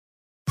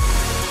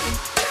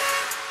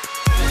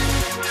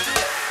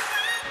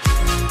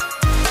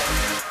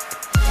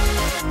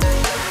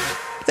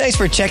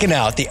Thanks for checking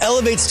out the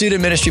Elevate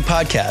Student Ministry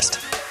podcast.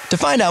 To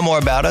find out more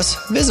about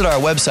us, visit our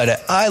website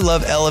at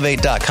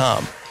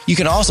iloveelevate.com. You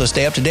can also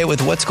stay up to date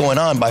with what's going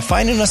on by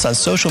finding us on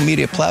social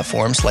media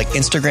platforms like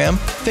Instagram,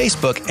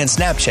 Facebook, and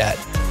Snapchat.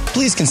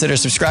 Please consider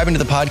subscribing to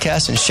the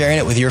podcast and sharing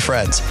it with your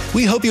friends.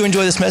 We hope you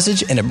enjoy this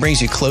message and it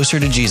brings you closer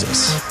to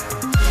Jesus.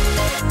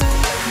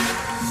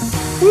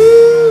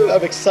 Woo!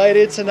 I'm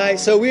excited tonight.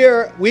 So we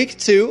are week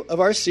 2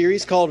 of our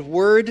series called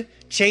Word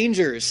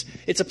Changers.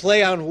 It's a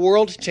play on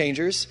world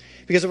changers,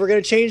 because if we're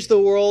going to change the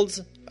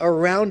world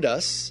around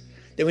us,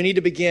 then we need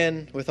to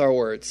begin with our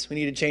words. We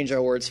need to change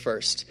our words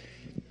first.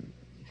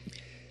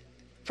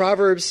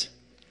 Proverbs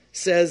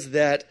says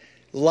that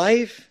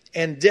life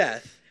and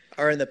death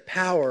are in the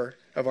power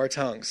of our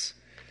tongues.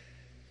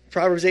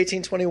 Proverbs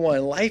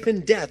 18:21, life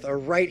and death are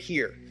right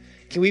here.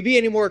 Can we be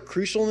any more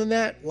crucial than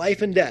that?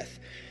 Life and death.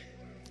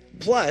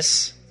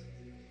 Plus,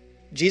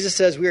 Jesus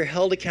says we are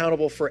held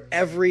accountable for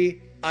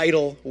every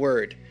idle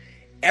word.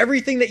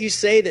 Everything that you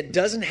say that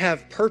doesn't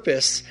have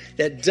purpose,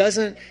 that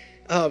doesn't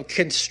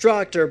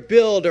construct or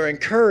build or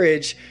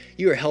encourage,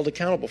 you are held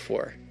accountable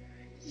for.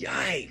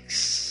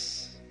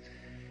 Yikes.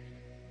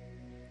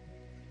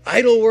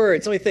 Idle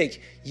words, let me think.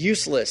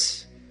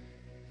 Useless,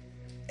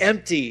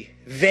 empty,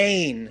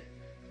 vain,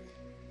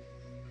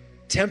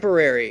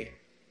 temporary,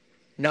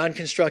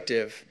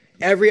 non-constructive.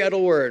 Every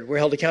idle word we're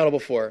held accountable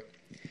for.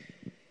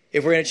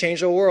 If we're going to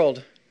change our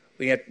world,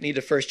 we need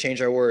to first change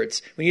our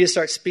words. We need to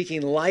start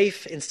speaking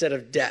life instead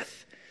of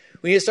death.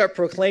 We need to start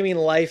proclaiming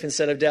life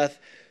instead of death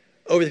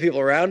over the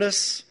people around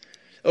us,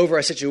 over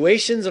our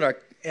situations and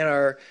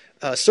our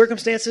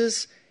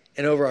circumstances,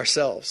 and over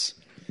ourselves.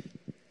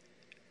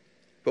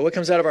 But what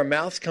comes out of our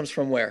mouths comes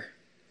from where?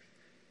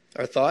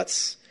 Our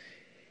thoughts.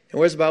 And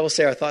where does the Bible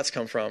say our thoughts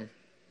come from?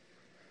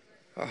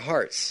 Our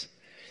hearts.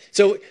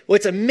 So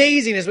what's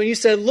amazing is when you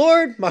said,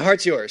 Lord, my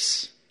heart's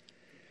yours,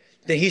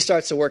 then he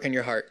starts to work in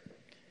your heart.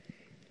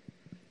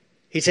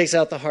 He takes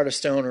out the heart of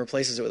stone and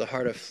replaces it with a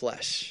heart of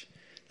flesh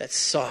that's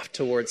soft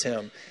towards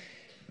him.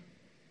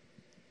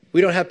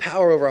 We don't have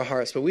power over our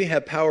hearts, but we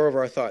have power over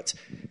our thoughts.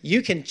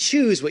 You can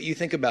choose what you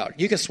think about.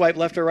 You can swipe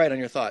left or right on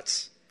your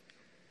thoughts.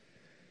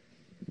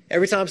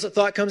 Every time a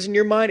thought comes in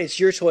your mind, it's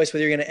your choice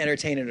whether you're going to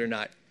entertain it or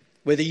not.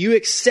 Whether you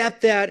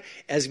accept that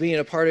as being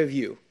a part of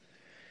you.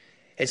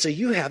 And so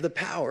you have the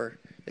power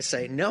to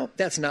say, no,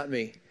 that's not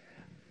me.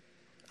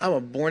 I'm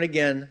a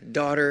born-again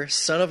daughter,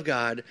 son of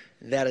God.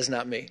 That is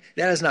not me.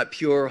 That is not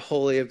pure,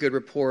 holy, of good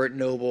report,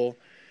 noble.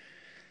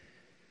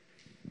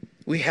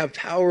 We have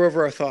power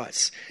over our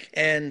thoughts,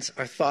 and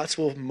our thoughts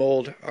will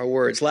mold our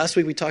words. Last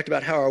week we talked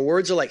about how our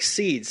words are like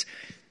seeds,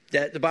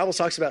 that the Bible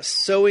talks about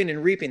sowing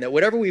and reaping, that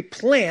whatever we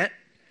plant,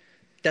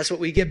 that's what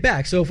we get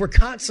back. So if we're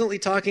constantly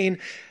talking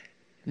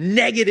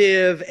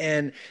negative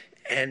and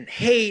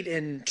hate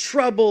and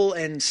trouble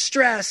and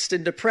stressed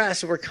and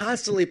depressed, if we're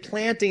constantly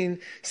planting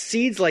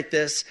seeds like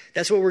this,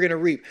 that's what we're going to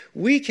reap.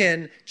 We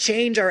can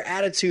change our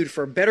attitude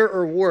for better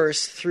or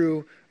worse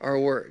through our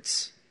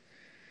words.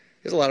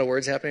 There's a lot of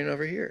words happening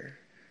over here.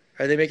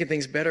 Are they making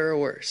things better or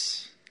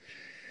worse?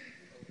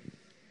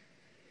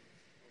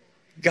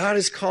 God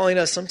is calling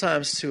us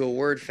sometimes to a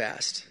word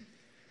fast.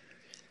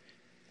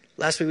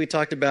 Last week we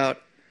talked about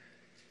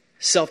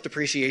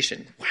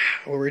self-depreciation. Wow,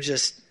 where we're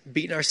just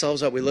beating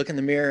ourselves up. We look in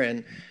the mirror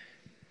and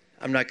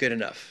I'm not good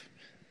enough.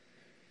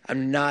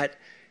 I'm not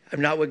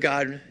what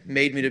God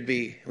made me to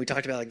be. We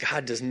talked about that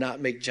God does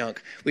not make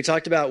junk. We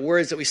talked about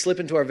words that we slip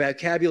into our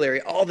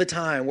vocabulary all the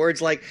time.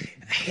 Words like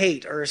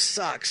hate or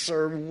sucks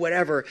or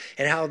whatever.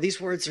 And how these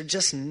words are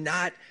just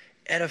not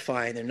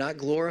edifying. They're not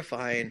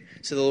glorifying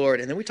to the Lord.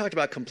 And then we talked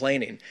about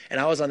complaining. And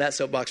I was on that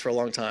soapbox for a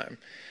long time.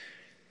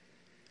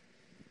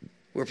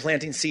 We're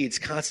planting seeds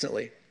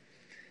constantly.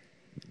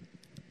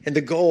 And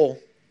the goal,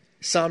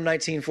 Psalm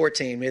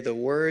 19:14, may the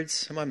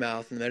words of my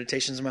mouth and the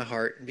meditations of my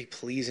heart be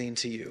pleasing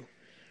to you.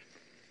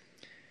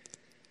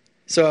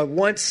 So I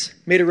once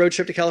made a road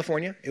trip to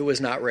California. It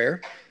was not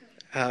rare.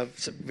 I have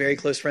some very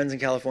close friends in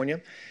California.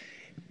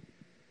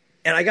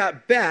 And I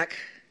got back,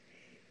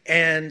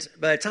 and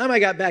by the time I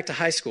got back to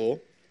high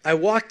school, I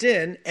walked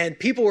in, and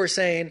people were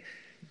saying,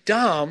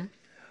 Dom,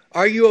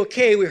 are you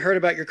okay? We heard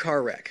about your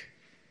car wreck.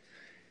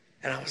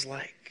 And I was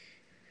like,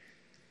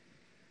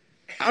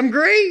 I'm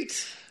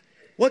great.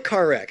 What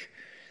car wreck?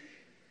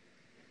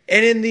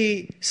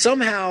 And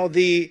somehow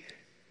the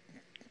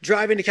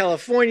driving to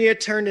California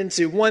turned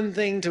into one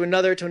thing to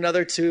another,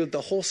 to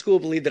the whole school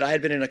believed that I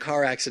had been in a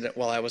car accident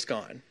while I was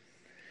gone.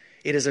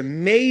 It is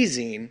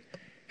amazing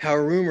how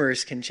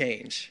rumors can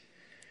change.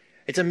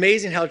 It's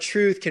amazing how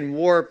truth can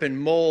warp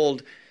and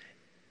mold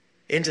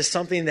into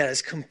something that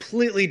is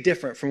completely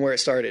different from where it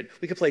started.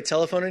 We could play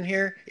telephone in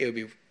here. It would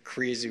be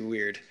crazy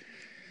weird.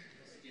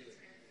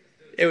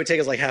 It would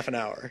take us like half an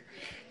hour.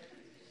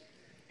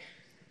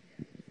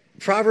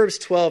 Proverbs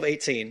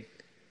 12:18.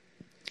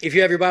 If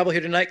you have your Bible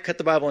here tonight, cut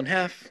the Bible in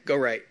half, go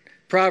right.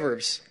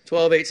 Proverbs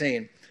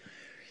 12:18.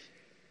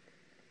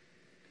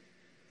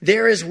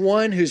 There is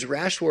one whose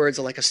rash words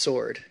are like a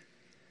sword.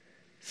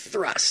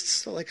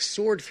 Thrusts, like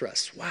sword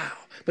thrusts. Wow.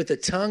 But the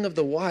tongue of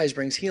the wise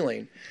brings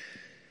healing.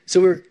 So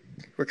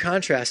we're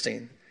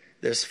contrasting.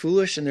 There's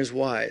foolish and there's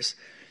wise.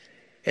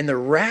 And the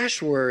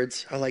rash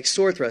words are like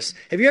sword thrusts.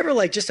 Have you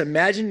ever just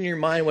imagined in your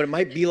mind what it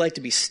might be like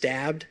to be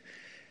stabbed?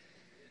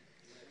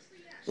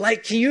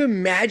 Can you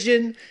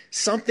imagine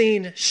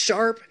something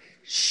sharp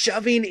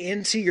shoving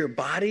into your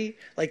body?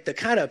 The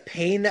kind of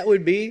pain that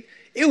would be?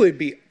 It would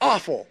be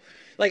awful.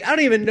 I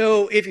don't even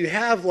know if you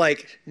have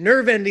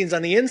nerve endings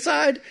on the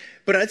inside,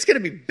 but it's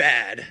going to be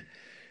bad.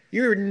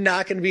 You're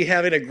not going to be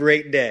having a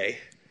great day.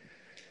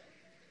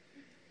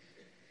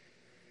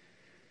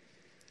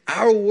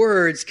 Our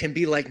words can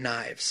be like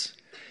knives.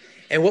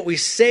 And what we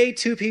say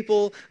to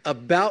people,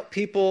 about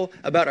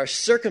our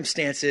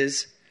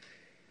circumstances,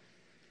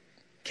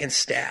 can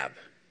stab.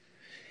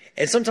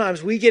 And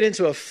sometimes we get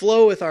into a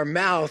flow with our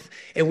mouth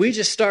and we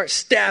just start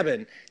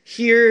stabbing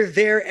here,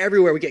 there,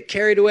 everywhere. We get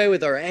carried away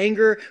with our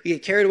anger. We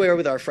get carried away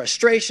with our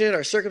frustration.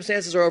 Our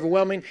circumstances are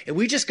overwhelming. And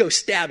we just go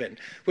stabbing.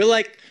 We're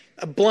like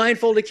a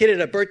blindfolded kid at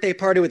a birthday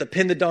party with a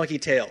pin the donkey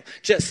tail.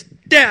 Just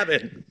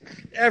stabbing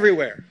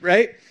everywhere,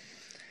 right?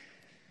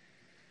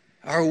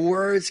 Our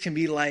words can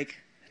be like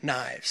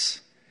knives.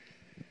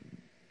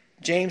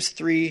 James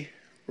 3,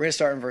 we're going to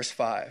start in verse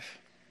 5.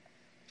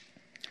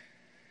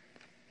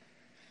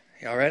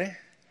 Y'all ready?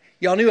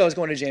 Y'all knew I was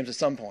going to James at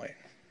some point.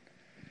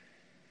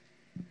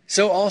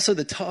 So also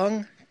the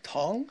tongue.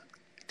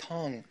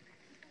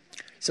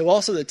 So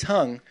also the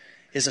tongue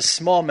is a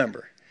small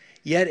member,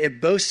 yet it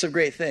boasts of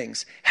great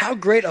things. How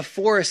great a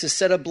forest is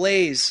set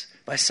ablaze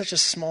by such a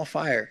small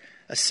fire.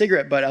 A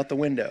cigarette butt out the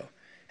window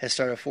has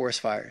started forest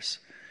fires.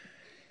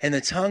 And the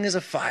tongue is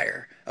a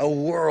fire, a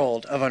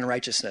world of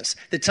unrighteousness.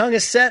 The tongue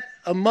is set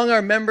among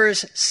our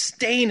members,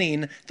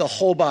 staining the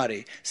whole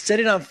body,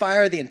 setting on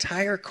fire the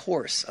entire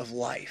course of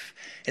life,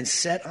 and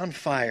set on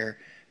fire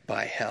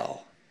by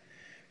hell.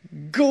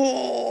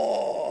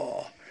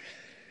 Go!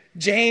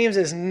 James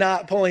is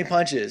not pulling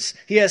punches.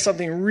 He has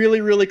something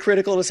really, really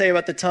critical to say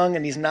about the tongue,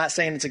 and he's not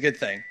saying it's a good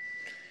thing.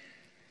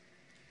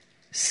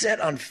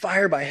 Set on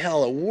fire by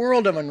hell, a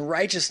world of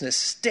unrighteousness,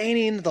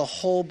 staining the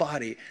whole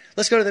body.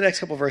 Let's go to the next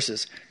couple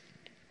verses.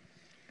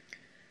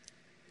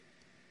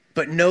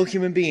 But no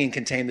human being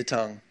can tame the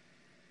tongue.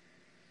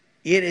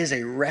 It is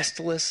a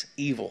restless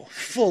evil,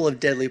 full of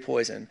deadly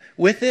poison.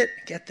 With it,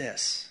 get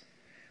this,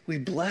 we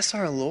bless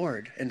our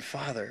Lord and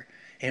Father,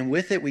 and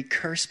with it we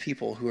curse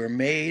people who are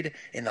made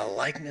in the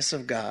likeness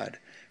of God.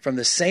 From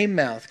the same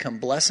mouth come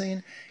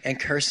blessing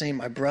and cursing.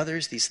 My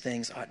brothers, these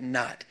things ought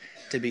not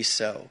to be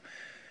so.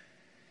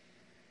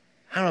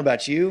 I don't know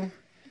about you,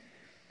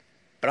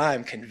 but I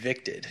am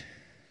convicted.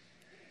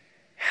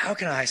 How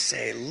can I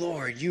say,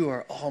 Lord, you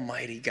are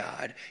Almighty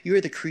God. You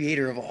are the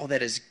creator of all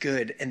that is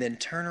good, and then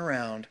turn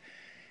around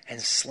and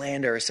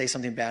slander or say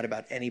something bad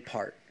about any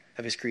part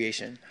of his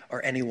creation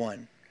or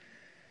anyone?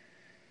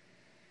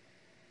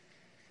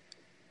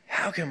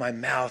 How can my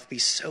mouth be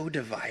so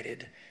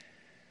divided?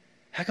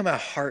 How can my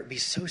heart be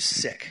so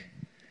sick?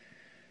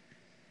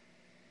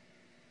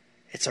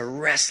 It's a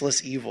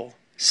restless evil,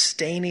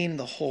 staining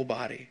the whole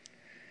body.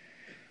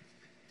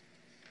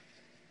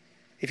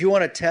 If you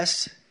want to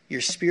test your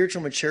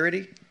spiritual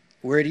maturity,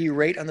 where do you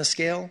rate on the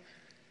scale?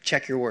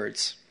 Check your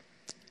words.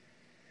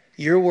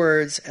 Your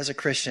words as a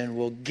Christian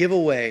will give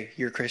away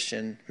your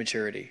Christian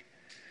maturity.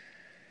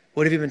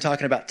 What have you been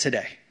talking about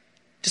today?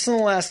 Just in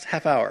the last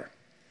half hour.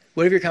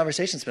 What have your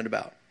conversations been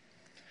about?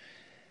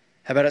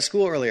 How about at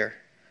school earlier?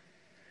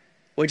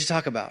 What did you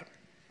talk about?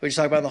 What did you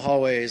talk about in the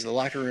hallways, the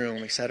locker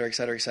room, et cetera, et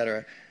cetera, et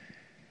cetera?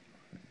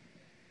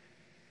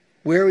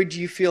 Where would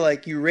you feel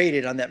like you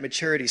rated on that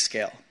maturity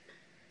scale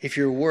if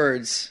your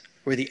words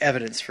were the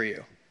evidence for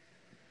you?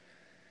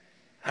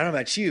 I don't know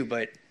about you,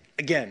 but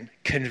again,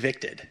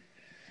 convicted.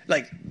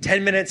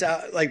 10 minutes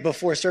out,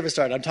 before service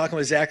started, I'm talking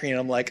with Zachary and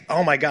I'm like,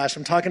 oh my gosh,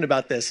 I'm talking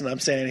about this. And I'm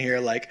standing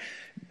here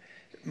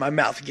my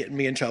mouth getting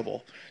me in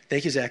trouble.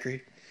 Thank you,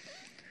 Zachary.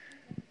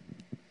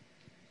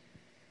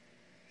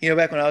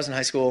 Back when I was in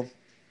high school,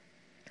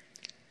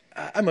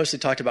 I mostly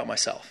talked about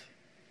myself.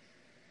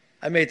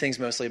 I made things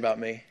mostly about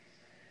me.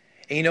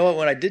 And you know what?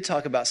 When I did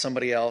talk about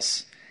somebody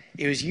else,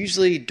 it was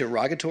usually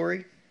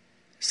derogatory,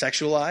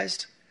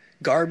 sexualized,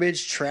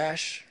 garbage,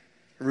 trash,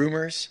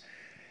 rumors.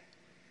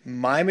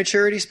 My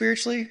maturity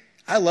spiritually,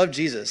 I love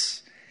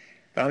Jesus.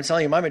 But I'm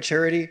telling you, my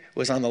maturity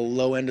was on the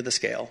low end of the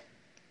scale.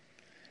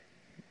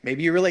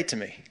 Maybe you relate to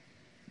me,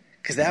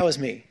 because that was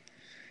me.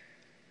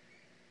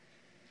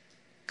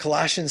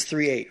 Colossians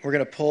 3:8. We're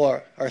going to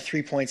pull our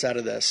 3 points out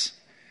of this.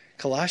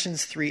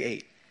 Colossians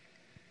 3:8.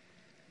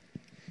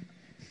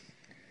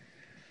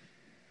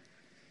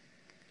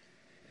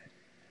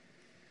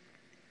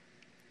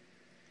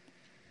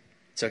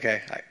 It's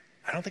okay.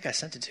 I don't think I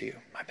sent it to you.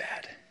 My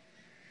bad.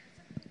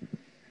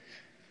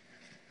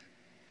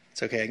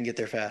 It's okay. I can get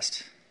there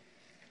fast.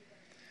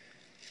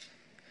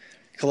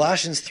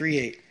 Colossians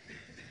 3:8.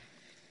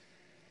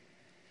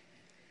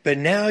 But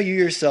now you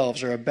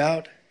yourselves are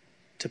about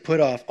to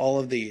put off all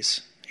of these.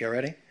 You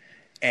ready?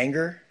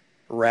 Anger,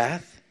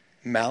 wrath,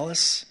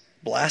 malice,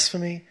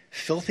 blasphemy,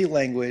 filthy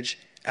language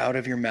out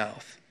of your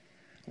mouth.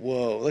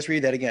 Whoa, let's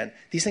read that again.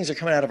 These things are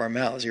coming out of our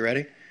mouths. You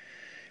ready?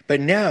 But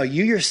now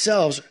you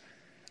yourselves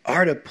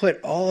are to put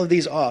all of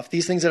these off,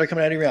 these things that are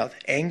coming out of your mouth.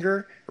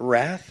 Anger,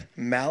 wrath,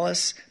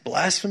 malice,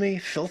 blasphemy,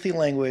 filthy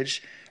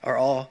language are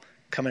all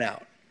coming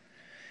out.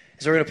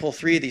 So we're going to pull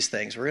 3 of these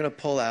things. We're going to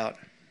pull out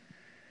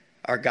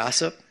our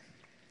gossip.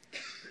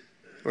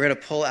 We're going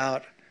to pull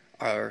out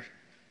our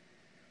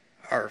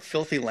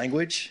filthy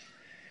language.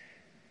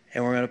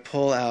 And we're going to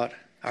pull out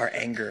our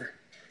anger.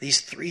 These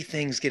 3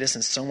 things get us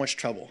in so much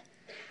trouble.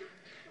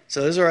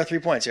 So those are our 3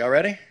 points. Y'all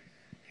ready?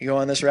 You go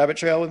on this rabbit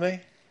trail with me?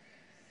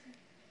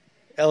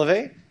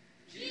 Elevate?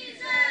 Jesus.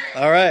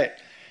 All right.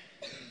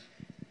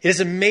 It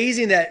is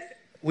amazing that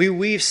we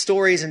weave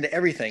stories into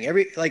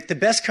everything. Like the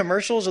best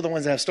commercials are the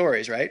ones that have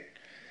stories, right?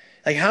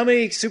 Like how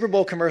many Super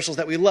Bowl commercials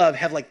that we love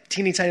have like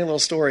teeny tiny little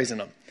stories in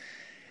them?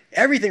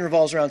 Everything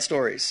revolves around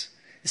stories.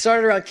 It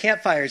started around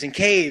campfires and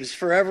caves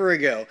forever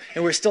ago,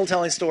 and we're still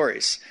telling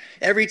stories.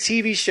 Every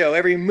TV show,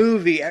 every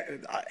movie,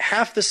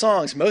 half the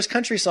songs, most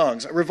country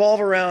songs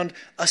revolve around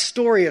a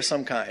story of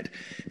some kind.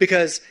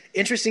 Because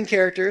interesting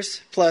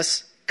characters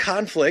plus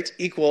conflict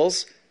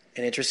equals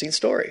an interesting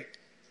story.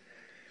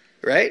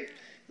 Right?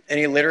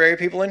 Any literary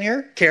people in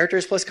here?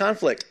 Characters plus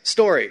conflict,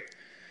 story.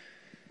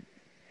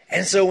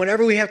 And so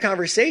whenever we have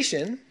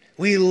conversation,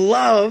 we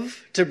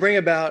love to bring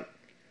about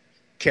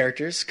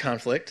characters,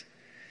 conflict,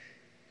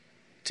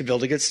 to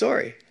build a good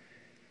story.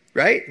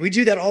 Right? We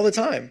do that all the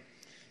time.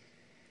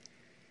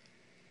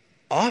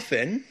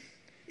 Often,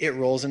 it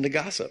rolls into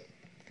gossip,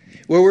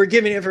 where we're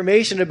giving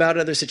information about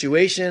another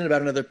situation,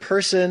 about another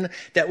person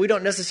that we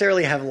don't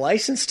necessarily have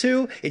license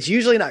to. It's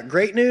usually not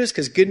great news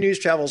because good news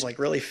travels like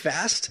really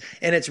fast.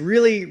 And it's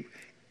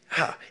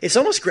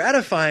almost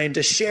gratifying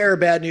to share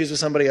bad news with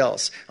somebody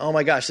else. Oh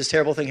my gosh, this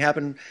terrible thing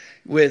happened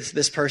with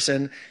this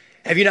person.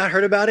 Have you not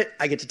heard about it?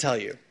 I get to tell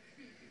you.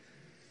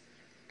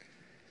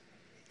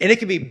 And it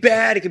could be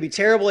bad, it could be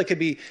terrible, it could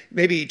be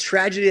maybe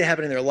tragedy that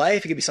happened in their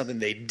life, it could be something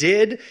they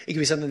did, it could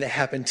be something that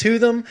happened to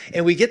them,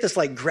 and we get this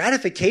like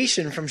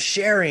gratification from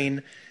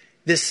sharing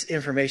this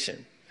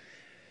information.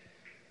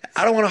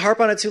 I don't want to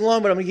harp on it too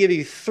long, but I'm going to give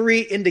you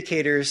 3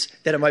 indicators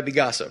that it might be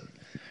gossip.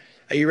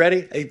 Are you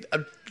ready?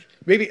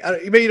 Maybe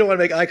you don't want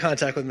to make eye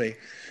contact with me,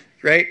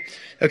 right?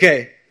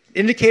 Okay,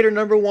 indicator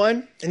number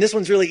 1, and this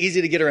one's really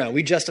easy to get around.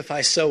 We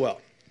justify so well.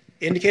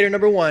 Indicator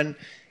number 1,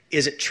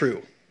 is it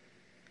true?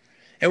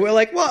 And we're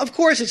like, well, of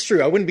course it's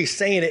true. I wouldn't be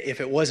saying it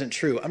if it wasn't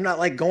true. I'm not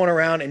like going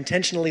around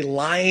intentionally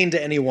lying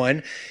to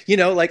anyone. You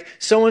know, like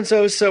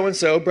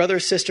so-and-so,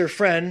 brother, sister,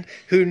 friend,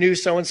 who knew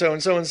so-and-so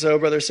and so-and-so,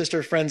 brother,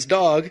 sister, friend's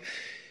dog,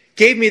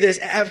 gave me this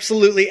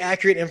absolutely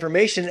accurate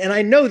information. And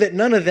I know that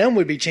none of them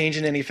would be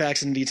changing any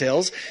facts and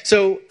details.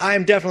 So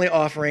I'm definitely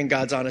offering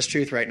God's honest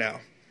truth right now.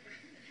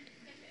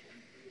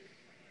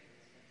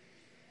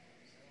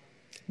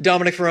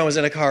 Dominic Ferrone was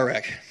in a car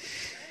wreck.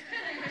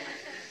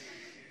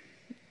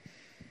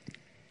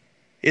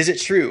 Is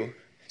it true?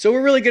 So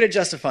we're really good at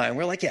justifying.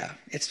 We're like, yeah,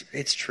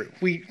 it's true.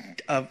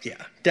 Yeah,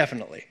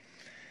 definitely.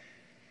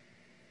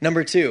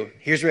 Number 2,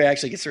 here's where it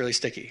actually gets really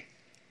sticky.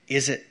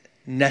 Is it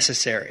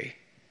necessary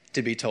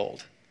to be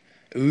told?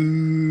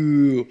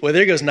 Ooh, well,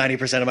 there goes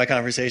 90% of my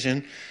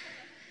conversation.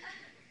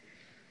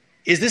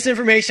 Is this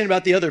information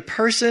about the other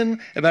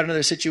person, about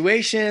another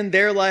situation,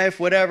 their life,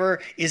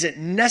 whatever, is it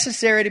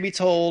necessary to be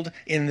told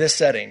in this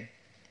setting?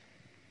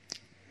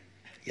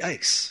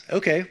 Yikes.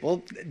 Okay,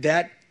 well,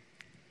 that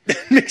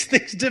makes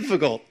things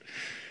difficult.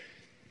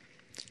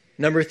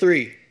 Number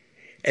 3,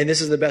 and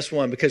this is the best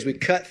one because we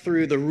cut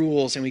through the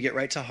rules and we get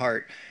right to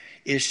heart,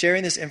 is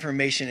sharing this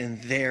information in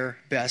their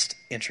best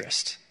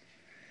interest.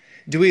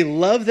 Do we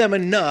love them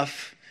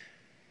enough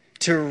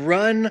to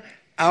run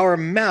our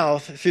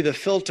mouth through the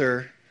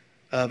filter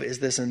of, is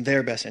this in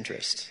their best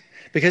interest?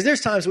 Because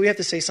there's times we have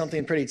to say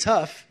something pretty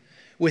tough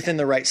within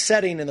the right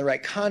setting, in the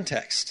right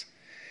context.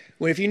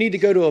 When if you need to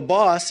go to a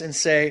boss and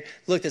say,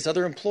 look, this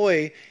other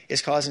employee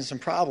is causing some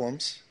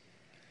problems,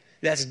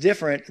 that's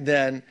different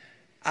than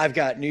I've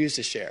got news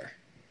to share.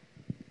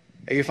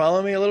 Are you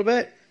following me a little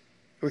bit?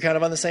 We're kind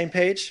of on the same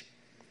page?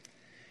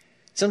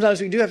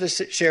 Sometimes we do have to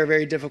share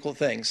very difficult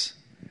things.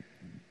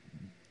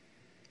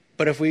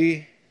 But if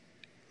we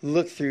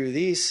look through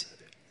these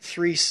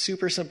 3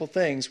 super simple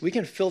things, we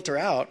can filter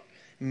out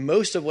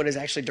most of what is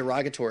actually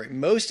derogatory,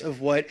 most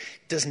of what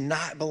does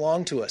not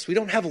belong to us. We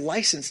don't have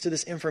license to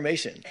this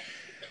information.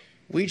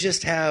 We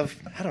just have,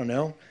 I don't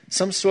know,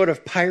 some sort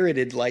of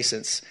pirated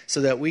license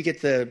so that we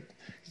get the,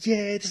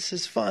 yay, this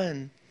is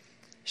fun,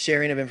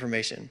 sharing of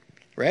information,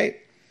 right?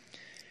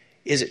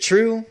 Is it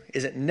true?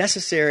 Is it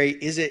necessary?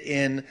 Is it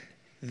in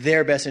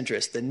their best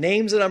interest? The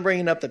names that I'm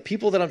bringing up, the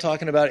people that I'm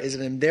talking about, is it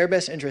in their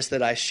best interest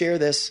that I share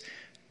this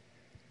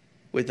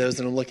with those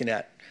that I'm looking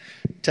at?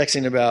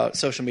 Texting about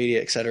social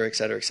media, et cetera, et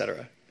cetera, et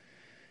cetera.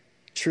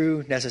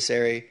 True,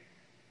 necessary.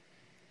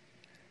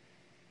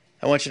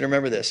 I want you to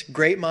remember this.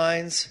 Great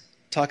minds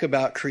talk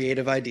about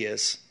creative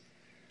ideas.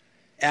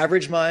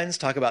 Average minds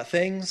talk about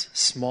things.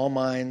 Small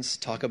minds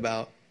talk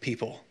about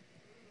people.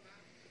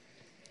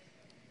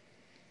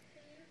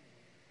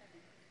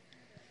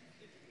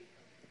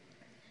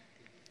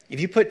 If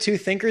you put two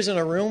thinkers in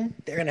a room,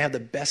 they're going to have the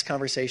best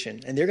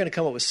conversation. And they're going to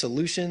come up with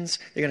solutions.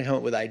 They're going to come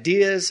up with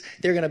ideas.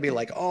 They're going to be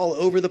like all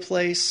over the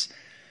place.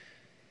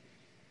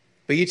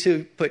 But you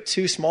two put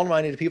two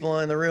small-minded people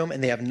in the room,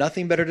 and they have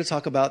nothing better to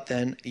talk about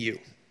than you.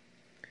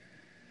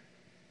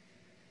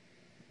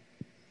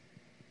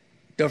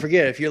 Don't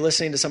forget, if you're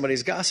listening to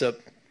somebody's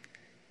gossip,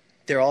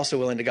 they're also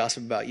willing to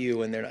gossip about you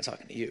when they're not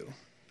talking to you.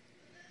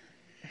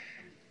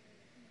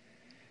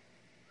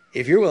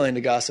 If you're willing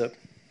to gossip,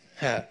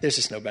 there's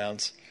just no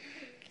bounds.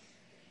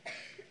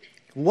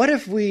 What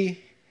if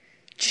we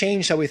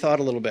changed how we thought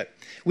a little bit?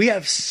 We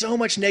have so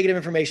much negative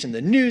information.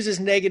 The news is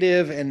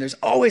negative, and there's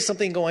always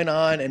something going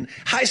on, and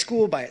high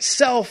school by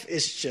itself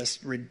is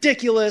just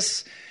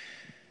ridiculous.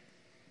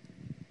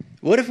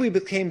 What if we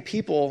became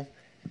people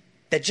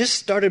that just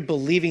started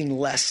believing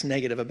less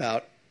negative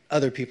about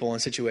other people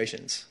and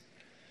situations?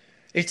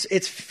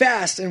 It's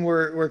fast, and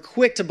we're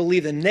quick to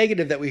believe the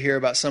negative that we hear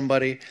about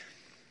somebody.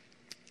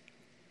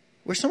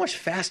 We're so much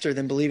faster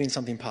than believing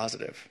something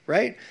positive,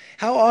 right?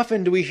 How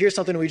often do we hear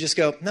something and we just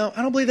go, no,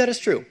 I don't believe that is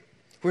true.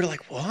 We're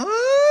like,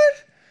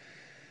 what?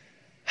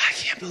 I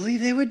can't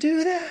believe they would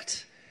do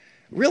that.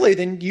 Really,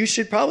 then you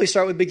should probably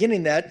start with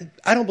beginning that.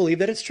 I don't believe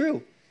that it's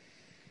true.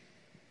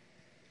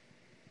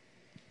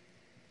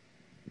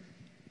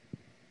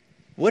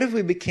 What if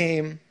we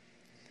became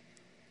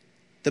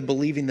the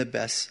believing the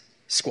best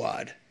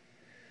squad?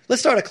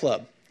 Let's start a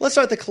club. Let's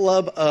start the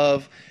club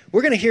of,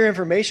 we're going to hear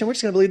information. We're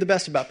just going to believe the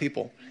best about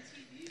people.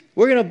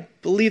 We're going to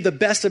believe the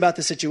best about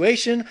the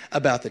situation,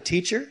 about the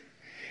teacher.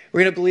 We're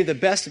going to believe the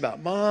best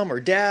about mom or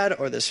dad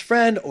or this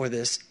friend or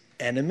this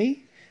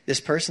enemy, this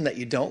person that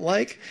you don't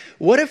like.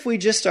 What if we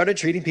just started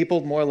treating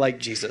people more like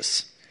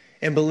Jesus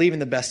and believing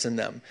the best in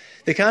them?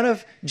 The kind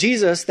of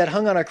Jesus that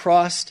hung on a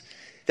cross,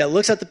 that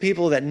looks at the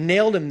people that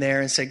nailed him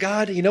there and said,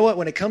 God, you know what?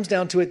 When it comes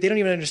down to it, they don't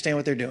even understand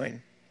what they're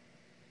doing.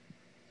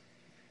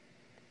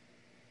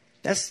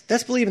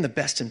 That's believing the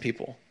best in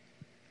people.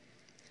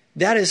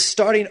 That is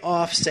starting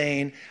off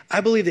saying, I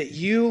believe that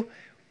you,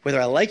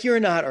 whether I like you or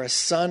not, are a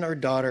son or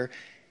daughter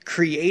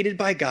created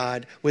by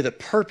God with a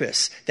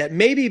purpose that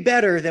may be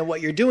better than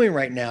what you're doing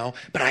right now,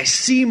 but I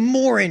see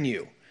more in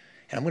you.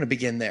 And I'm going to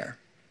begin there.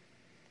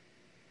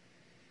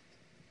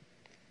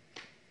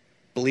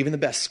 Believing the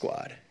best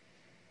squad.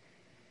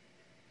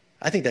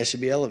 I think that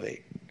should be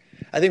Elevate.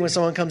 I think when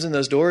someone comes in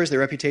those doors, their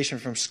reputation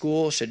from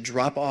school should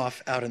drop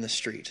off out in the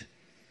street.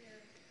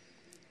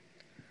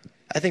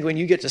 I think when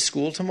you get to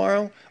school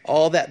tomorrow,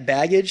 all that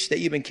baggage that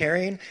you've been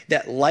carrying,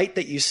 that light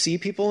that you see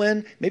people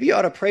in, maybe you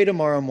ought to pray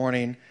tomorrow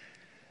morning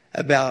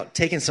about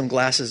taking some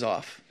glasses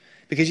off,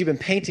 because you've been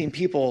painting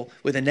people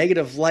with a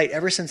negative light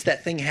ever since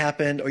that thing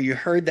happened, or you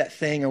heard that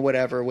thing or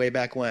whatever way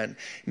back when.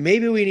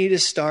 Maybe we need to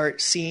start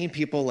seeing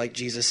people like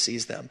Jesus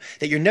sees them,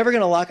 that you're never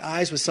going to lock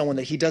eyes with someone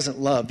that he doesn't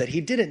love, that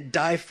he didn't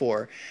die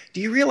for.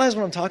 Do you realize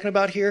what I'm talking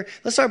about here?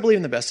 Let's start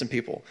believing the best in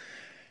people.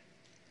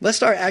 Let's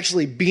start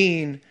actually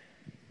being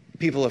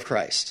people of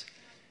Christ.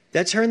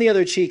 That turn the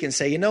other cheek and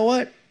say, you know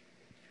what?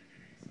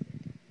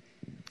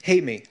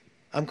 Hate me.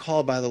 I'm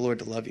called by the Lord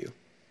to love you.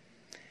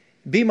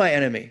 Be my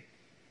enemy.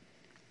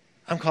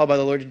 I'm called by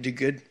the Lord to do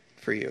good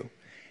for you.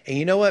 And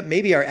you know what?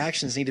 Maybe our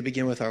actions need to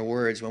begin with our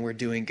words when we're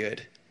doing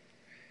good,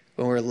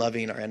 when we're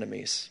loving our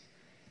enemies.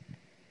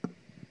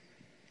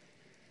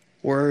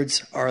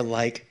 Words are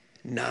like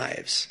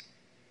knives,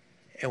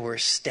 and we're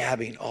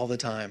stabbing all the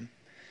time.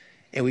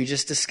 And we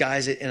just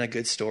disguise it in a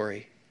good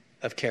story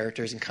of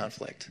characters and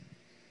conflict.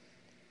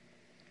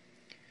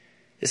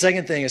 The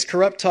second thing is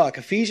corrupt talk.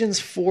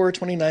 Ephesians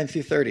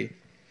 4:29-30.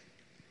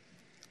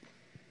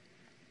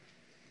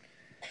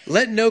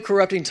 Let no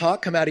corrupting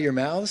talk come out of your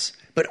mouths,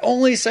 but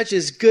only such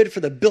as good for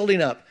the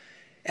building up,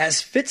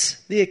 as fits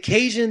the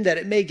occasion, that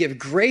it may give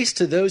grace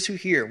to those who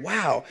hear.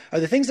 Wow.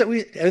 Are the things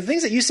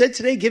that you said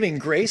today giving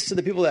grace to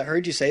the people that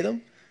heard you say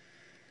them?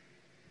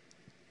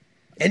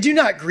 And do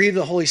not grieve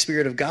the Holy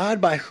Spirit of God,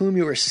 by whom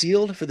you are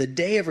sealed for the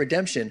day of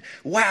redemption.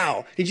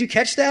 Wow. Did you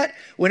catch that?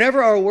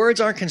 Whenever our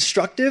words aren't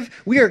constructive,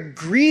 we are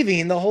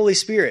grieving the Holy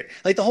Spirit.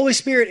 Like the Holy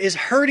Spirit is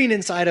hurting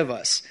inside of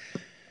us.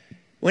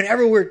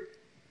 Whenever we're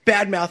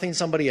bad-mouthing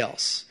somebody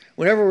else,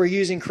 whenever we're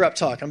using corrupt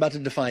talk, I'm about to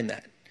define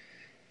that.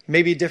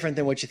 Maybe different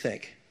than what you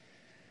think.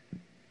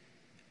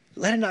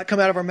 Let it not come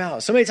out of our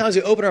mouths. So many times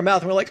we open our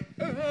mouth and we're like,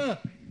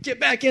 get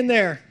back in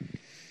there.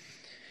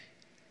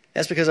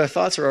 That's because our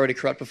thoughts are already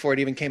corrupt before it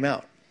even came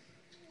out.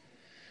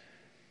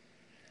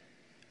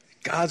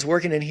 God's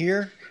working in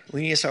here.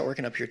 We need to start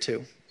working up here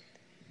too.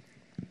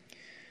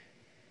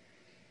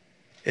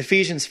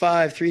 Ephesians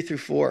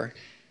 5:3-4.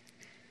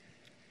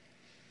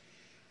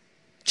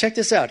 Check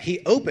this out.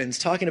 He opens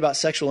talking about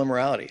sexual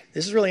immorality.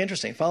 This is really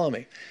interesting. Follow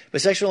me.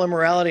 But sexual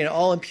immorality and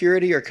all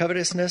impurity or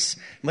covetousness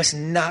must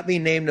not be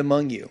named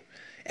among you,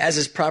 as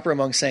is proper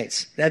among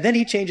saints. Now then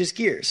he changes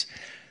gears.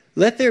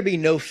 Let there be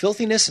no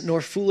filthiness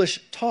nor foolish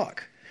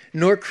talk,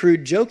 nor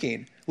crude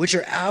joking, which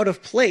are out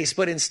of place,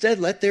 but instead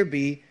let there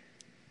be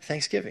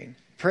thanksgiving,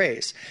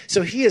 praise.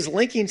 So he is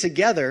linking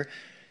together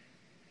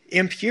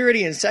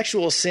impurity and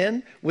sexual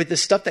sin with the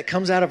stuff that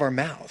comes out of our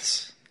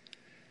mouths.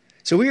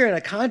 So we are in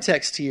a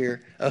context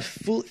here of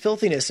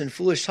filthiness and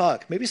foolish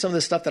talk. Maybe some of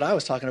the stuff that I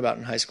was talking about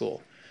in high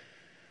school.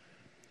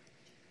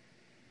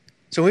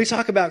 So when we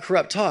talk about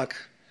corrupt talk,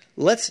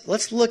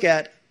 let's look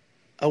at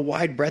a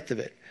wide breadth of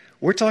it.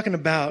 We're talking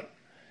about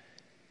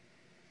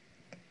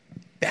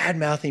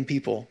bad-mouthing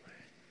people.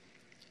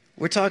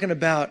 We're talking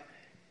about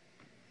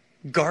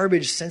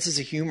garbage senses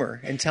of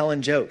humor and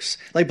telling jokes.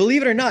 Like,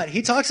 believe it or not,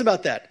 he talks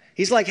about that.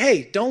 He's like,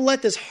 hey, don't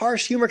let this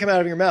harsh humor come out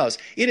of your mouths.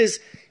 It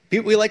is,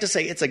 we like to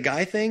say it's a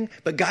guy thing,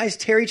 but guys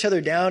tear each other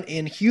down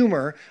in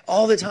humor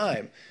all the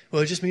time.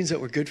 Well, it just means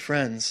that we're good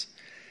friends.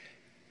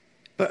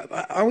 But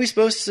aren't we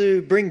supposed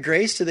to bring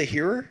grace to the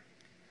hearer?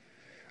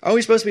 Aren't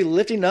we supposed to be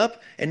lifting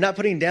up and not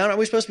putting down? Aren't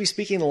we supposed to be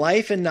speaking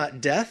life and not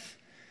death?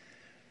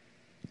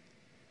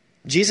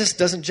 Jesus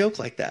doesn't joke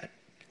like that.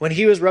 When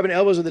he was rubbing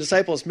elbows with the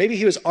disciples, maybe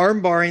he was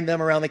arm-barring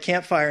them around the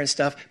campfire and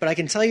stuff, but I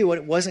can tell you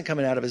what wasn't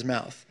coming out of his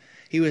mouth.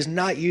 He was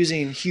not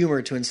using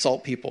humor to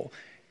insult people.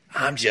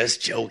 I'm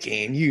just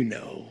joking, you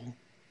know.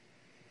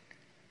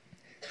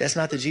 That's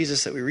not the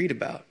Jesus that we read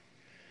about.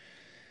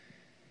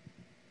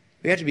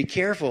 We have to be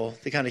careful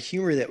the kind of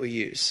humor that we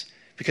use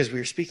because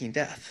we're speaking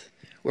death.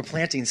 We're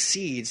planting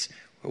seeds.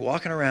 We're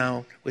walking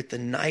around with the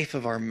knife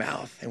of our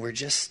mouth and we're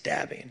just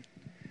stabbing.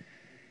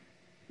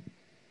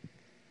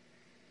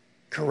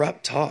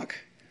 Corrupt talk.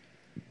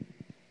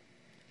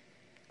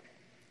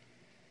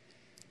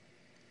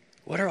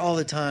 What are all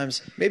the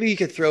times? Maybe you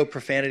could throw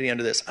profanity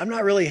under this. I'm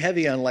not really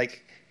heavy on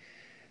like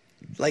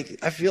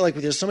I feel like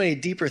there's so many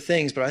deeper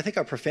things, but I think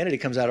our profanity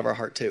comes out of our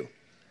heart too.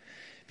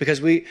 Because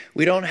we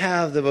don't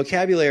have the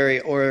vocabulary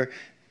or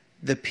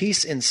the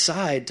peace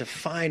inside to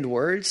find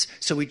words,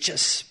 so we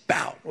just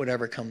spout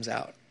whatever comes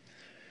out.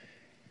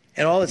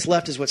 And all that's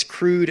left is what's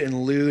crude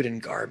and lewd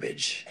and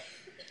garbage.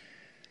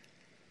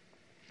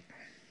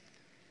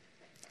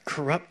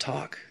 Corrupt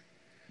talk.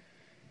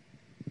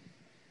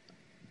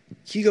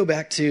 Can you go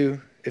back to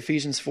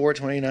Ephesians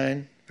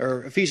 4:29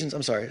 or Ephesians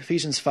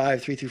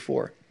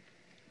 5:3-4?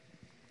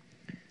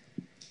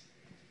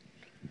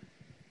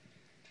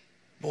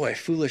 Boy,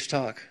 foolish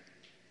talk,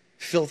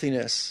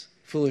 filthiness,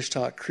 foolish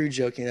talk, crude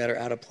joking that are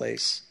out of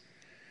place.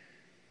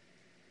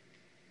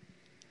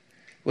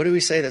 What do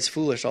we say that's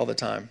foolish all the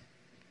time?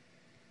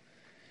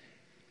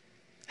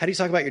 How do you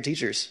talk about your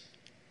teachers?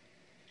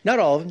 Not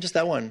all of them, just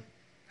that one.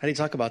 How do you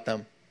talk about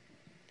them?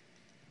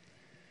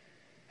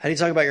 How do you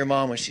talk about your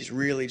mom when she's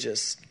really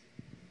just,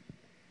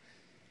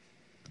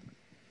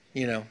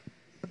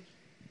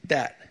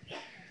 that?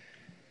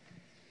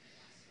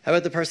 How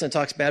about the person that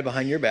talks bad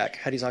behind your back?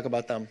 How do you talk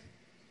about them?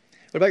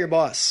 What about your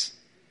boss?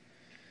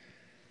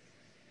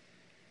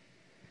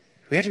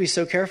 We have to be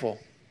so careful.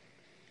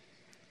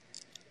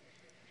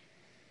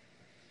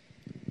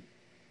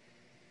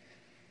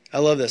 I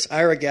love this.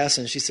 Ira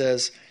Gasson, she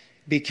says,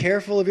 be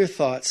careful of your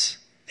thoughts.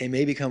 They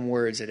may become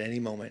words at any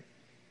moment.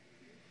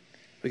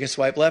 We can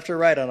swipe left or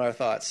right on our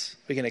thoughts.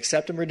 We can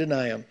accept them or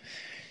deny them.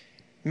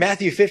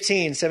 Matthew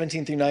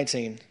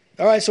 15:17-19.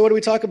 All right, so what do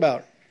we talk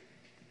about?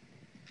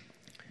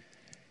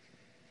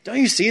 Don't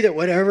you see that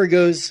whatever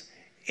goes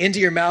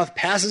into your mouth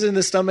passes in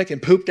the stomach and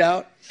pooped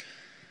out?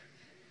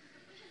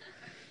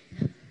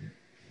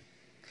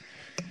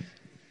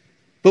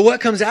 But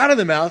what comes out of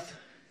the mouth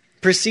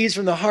proceeds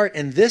from the heart,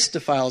 and this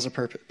defiles a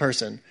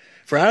person.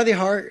 For out of the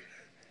heart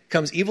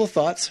comes evil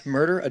thoughts,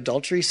 murder,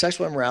 adultery,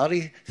 sexual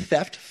immorality,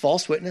 theft,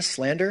 false witness,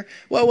 slander.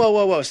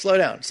 Whoa. Slow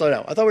down.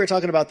 I thought we were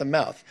talking about the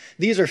mouth.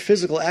 These are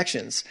physical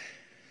actions,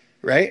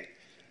 right?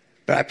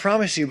 But I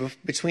promise you,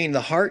 between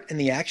the heart and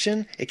the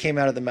action, it came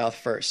out of the mouth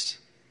first.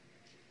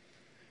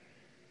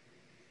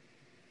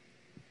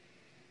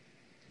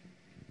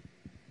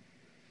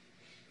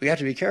 We have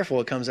to be careful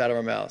what comes out of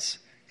our mouths,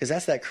 because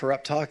that's that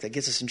corrupt talk that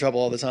gets us in trouble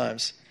all the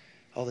times.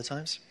 All the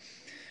times?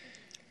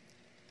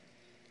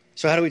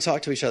 So how do we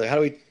talk to each other?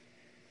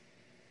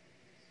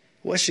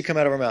 What should come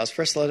out of our mouths?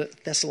 1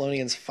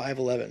 Thessalonians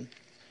 5:11.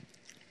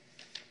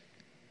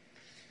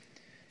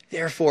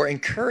 Therefore,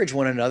 encourage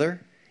one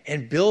another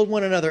and build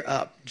one another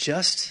up,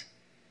 just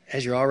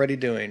as you're already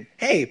doing.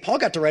 Hey, Paul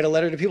got to write a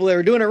letter to people that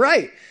were doing it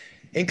right.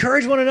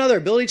 Encourage one another,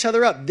 build each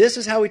other up. This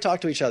is how we talk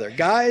to each other.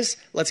 Guys,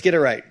 let's get it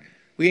right.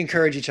 We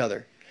encourage each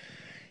other.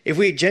 If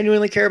we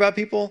genuinely care about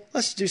people,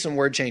 let's do some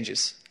word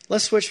changes.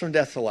 Let's switch from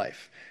death to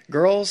life.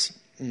 Girls,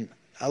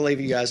 I'll leave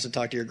you guys to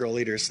talk to your girl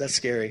leaders. That's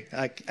scary.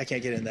 I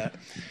can't get in that.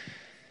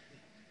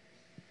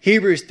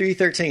 Hebrews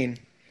 3:13.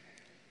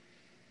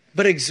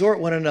 But exhort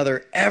one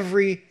another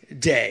every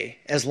day,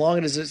 as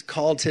long as it's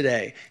called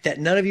today, that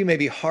none of you may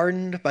be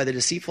hardened by the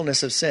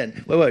deceitfulness of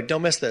sin. Wait,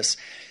 don't miss this.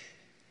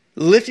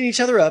 Lifting each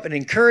other up and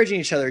encouraging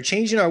each other,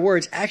 changing our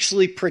words,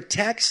 actually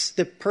protects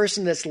the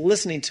person that's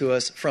listening to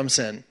us from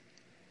sin.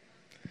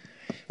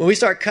 When we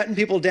start cutting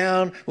people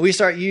down, when we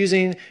start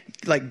using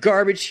like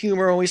garbage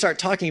humor, when we start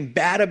talking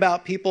bad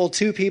about people,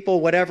 to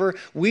people, whatever,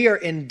 we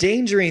are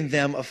endangering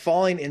them of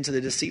falling into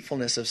the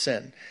deceitfulness of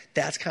sin.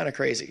 That's kind of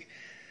crazy.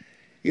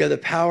 You have the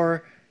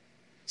power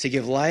to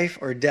give life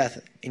or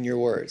death in your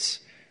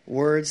words.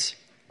 Words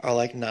are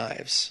like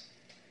knives.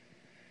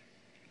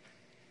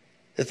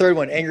 The third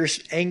one,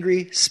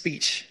 angry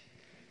speech.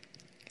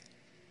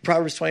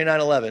 Proverbs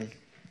 29:11.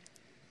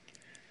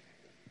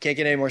 Can't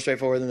get any more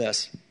straightforward than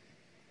this.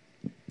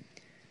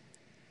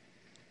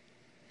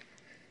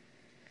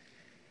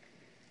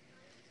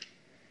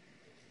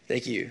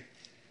 Thank you.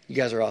 You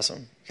guys are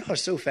awesome. Y'all are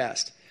so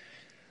fast.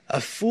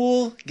 A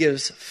fool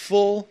gives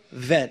full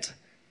vent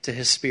to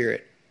his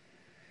spirit,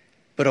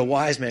 but a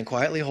wise man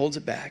quietly holds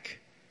it back.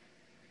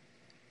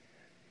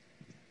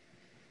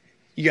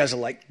 You guys are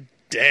like,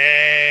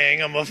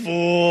 dang, I'm a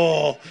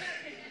fool.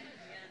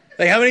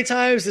 Like, how many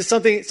times does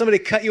somebody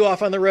cut you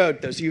off on the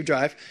road? Those of you who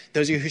drive,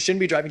 those of you who shouldn't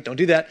be driving, don't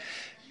do that.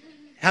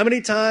 How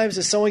many times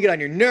does someone get on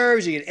your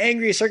nerves, you get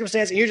angry at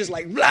circumstance, and you're just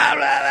like, blah, blah,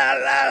 blah, blah,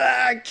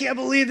 blah, I can't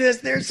believe this.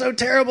 They're so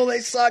terrible. They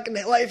suck,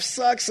 and life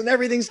sucks, and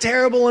everything's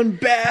terrible and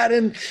bad,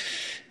 and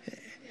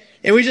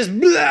we just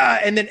blah.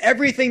 And then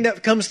everything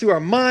that comes through our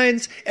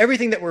minds,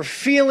 everything that we're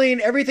feeling,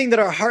 everything that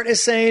our heart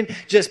is saying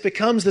just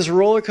becomes this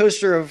roller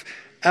coaster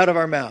out of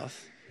our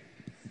mouth.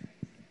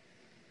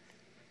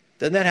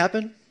 Doesn't that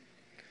happen?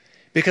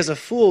 Because a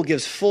fool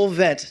gives full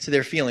vent to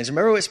their feelings.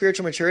 Remember what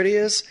spiritual maturity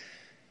is?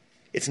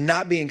 It's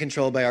not being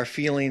controlled by our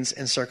feelings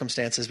and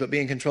circumstances, but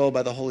being controlled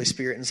by the Holy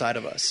Spirit inside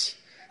of us.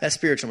 That's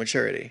spiritual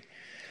maturity.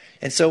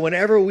 And so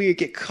whenever we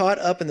get caught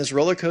up in this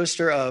roller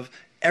coaster of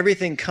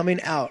everything coming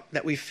out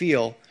that we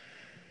feel,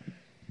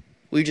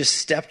 we just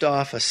stepped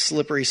off a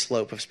slippery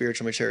slope of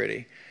spiritual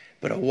maturity.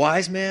 But a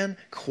wise man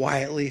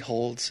quietly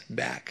holds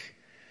back.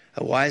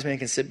 A wise man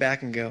can sit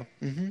back and go,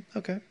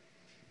 okay.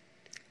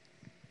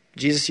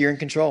 Jesus, you're in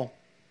control.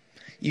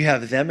 You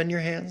have them in your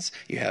hands.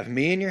 You have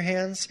me in your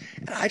hands.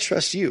 And I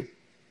trust you.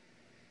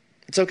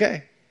 It's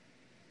okay.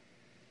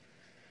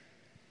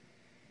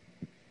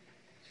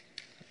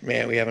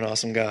 Man, we have an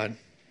awesome God.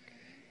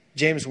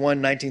 James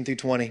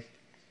 1:19-20.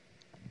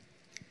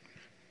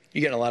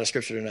 You're getting a lot of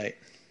scripture tonight.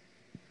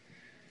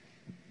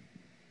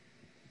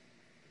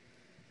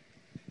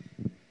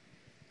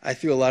 I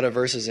threw a lot of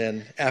verses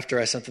in after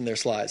I sent them their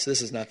slides, so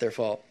this is not their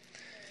fault.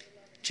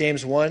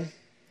 James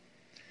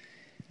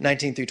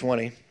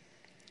 1:19-20.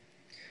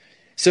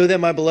 So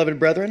then, my beloved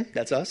brethren,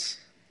 that's us,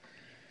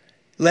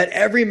 let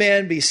every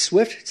man be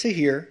swift to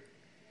hear,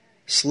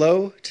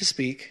 slow to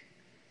speak,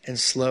 and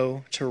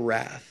slow to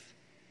wrath.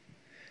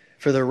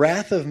 For the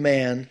wrath of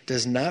man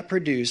does not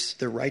produce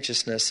the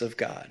righteousness of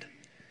God.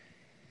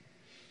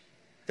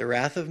 The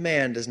wrath of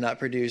man does not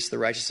produce the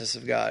righteousness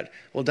of God.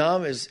 Well,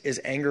 Dom, is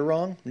anger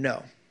wrong?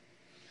 No.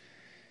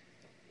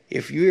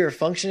 If you are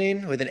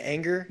functioning with an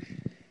anger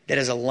that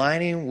is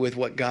aligning with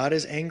what God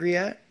is angry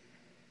at,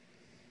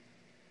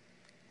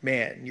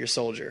 man, you're a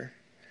soldier.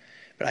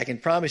 But I can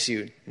promise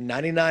you,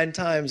 99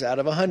 times out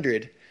of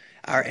 100,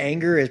 our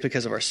anger is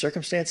because of our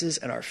circumstances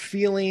and our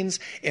feelings,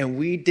 and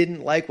we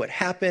didn't like what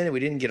happened, and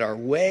we didn't get our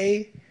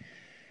way.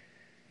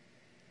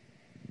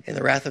 And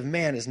the wrath of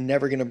man is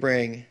never going to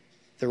bring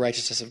the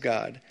righteousness of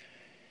God.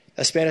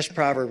 A Spanish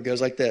proverb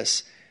goes like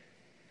this: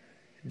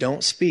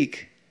 don't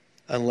speak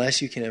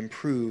unless you can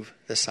improve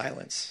the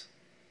silence.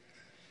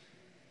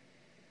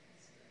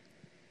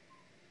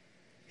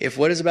 If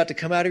what is about to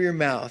come out of your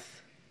mouth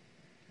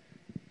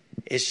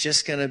is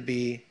just going to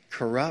be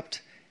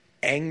corrupt,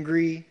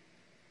 angry,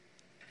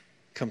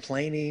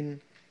 complaining,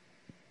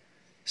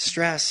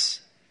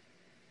 stress,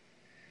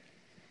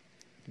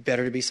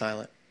 better to be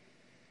silent.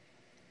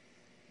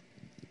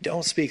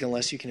 Don't speak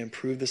unless you can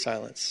improve the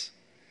silence.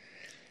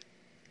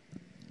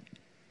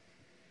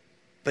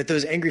 But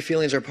those angry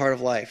feelings are part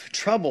of life.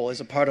 Trouble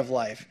is a part of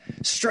life.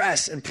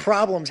 Stress and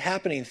problems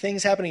happening,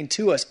 things happening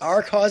to us,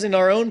 are causing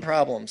our own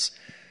problems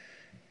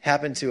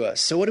happen to us.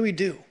 So what do we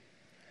do?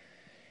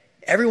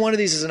 Every one of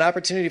these is an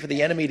opportunity for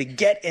the enemy to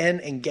get in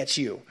and get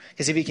you.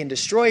 Because if he can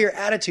destroy your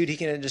attitude, he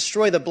can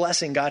destroy the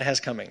blessing God has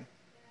coming.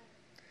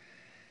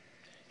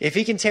 If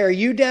he can tear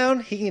you down,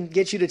 he can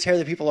get you to tear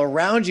the people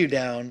around you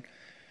down.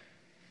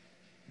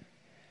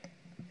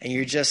 And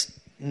you're just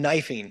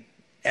knifing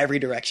every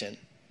direction.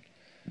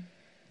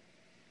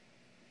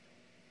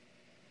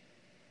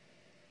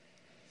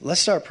 Let's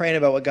start praying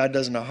about what God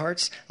does in our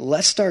hearts.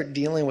 Let's start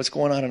dealing with what's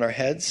going on in our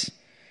heads.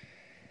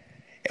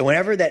 And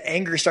whenever that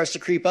anger starts to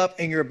creep up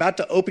and you're about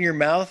to open your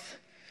mouth,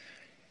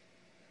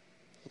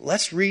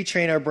 let's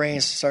retrain our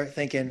brains to start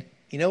thinking,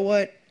 you know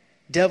what?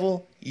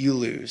 Devil, you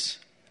lose.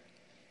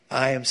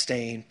 I am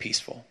staying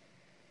peaceful.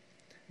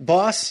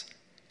 Boss,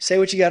 say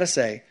what you got to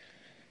say.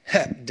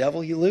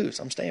 Devil, you lose.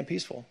 I'm staying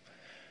peaceful.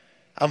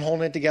 I'm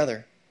holding it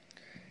together.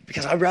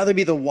 Because I'd rather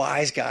be the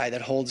wise guy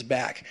that holds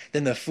back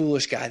than the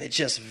foolish guy that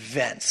just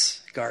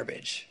vents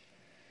garbage.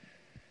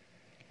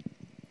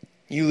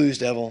 You lose,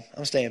 devil.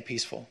 I'm staying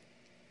peaceful.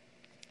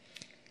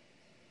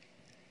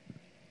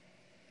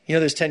 You know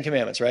there's 10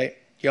 commandments, right?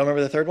 Y'all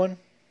remember the third one?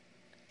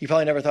 You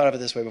probably never thought of it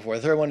this way before.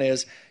 The third one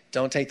is,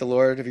 don't take the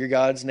Lord of your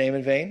God's name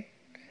in vain.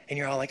 And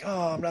you're all like,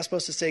 oh, I'm not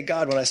supposed to say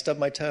God when I stub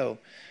my toe.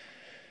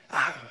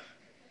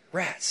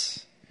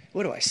 Rats.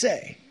 What do I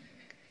say?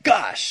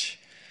 Gosh.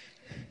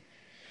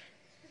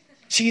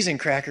 Cheese and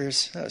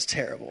crackers. That was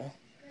terrible.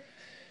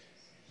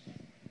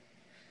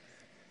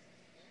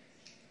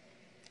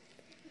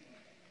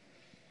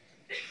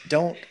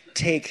 Don't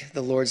take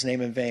the Lord's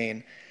name in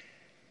vain.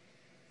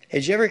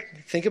 Did you ever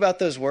think about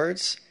those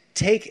words?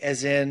 Take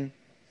as in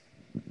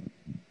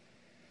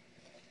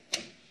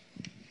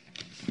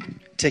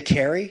to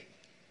carry.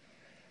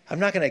 I'm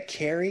not going to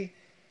carry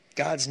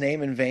God's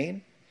name in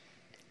vain.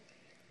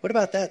 What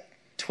about that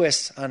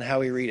twist on how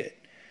we read it?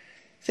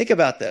 Think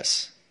about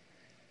this.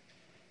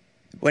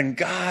 When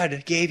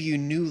God gave you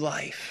new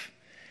life,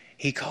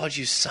 he called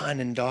you son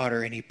and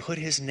daughter, and he put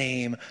his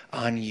name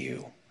on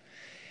you.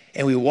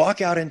 And we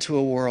walk out into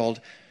a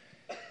world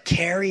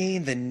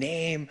carrying the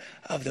name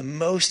of the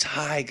Most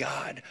High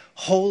God,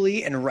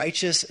 holy and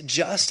righteous,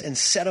 just and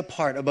set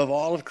apart above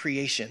all of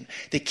creation,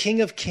 the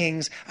King of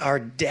Kings, our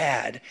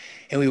dad.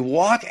 And we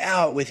walk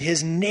out with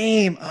his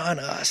name on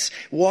us,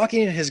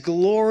 walking in his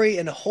glory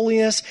and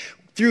holiness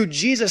through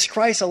Jesus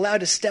Christ, allowed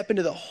to step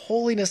into the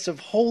holiness of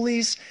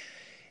holies.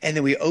 And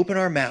then we open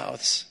our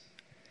mouths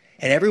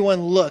and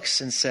everyone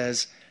looks and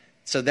says,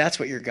 so that's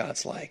what your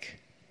God's like.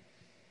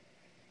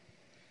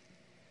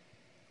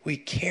 We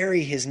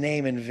carry his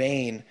name in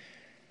vain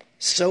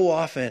so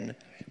often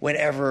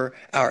whenever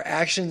our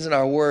actions and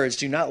our words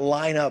do not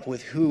line up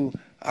with who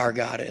our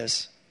God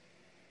is.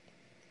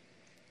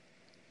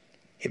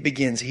 It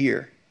begins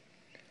here.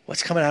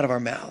 What's coming out of our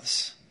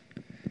mouths?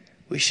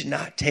 We should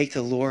not take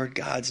the Lord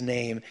God's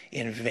name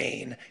in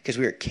vain because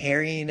we are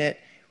carrying it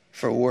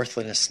for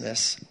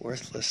worthlessness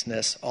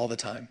all the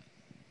time.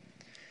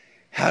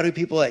 How do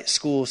people at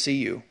school see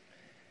you?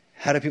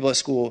 How do people at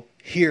school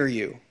hear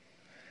you?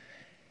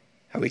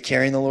 Are we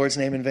carrying the Lord's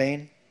name in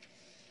vain?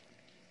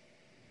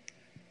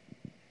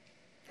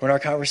 When our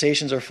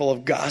conversations are full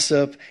of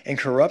gossip and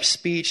corrupt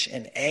speech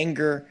and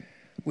anger,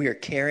 we are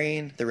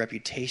carrying the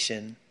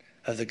reputation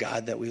of the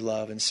God that we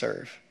love and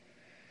serve.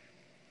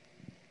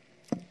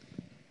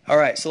 All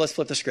right, so let's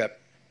flip the script.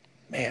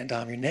 Man,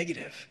 Dom, you're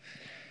negative.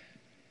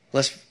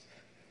 What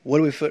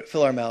do we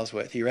fill our mouths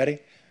with? You ready?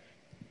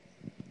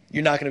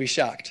 You're not going to be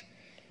shocked.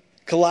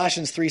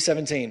 Colossians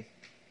 3:17.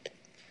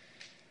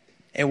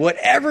 And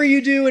whatever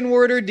you do in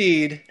word or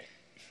deed,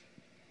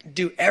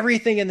 do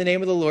everything in the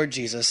name of the Lord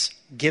Jesus,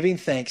 giving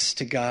thanks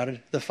to God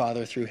the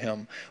Father through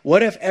him.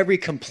 What if every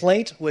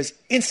complaint was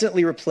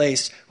instantly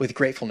replaced with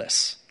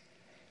gratefulness?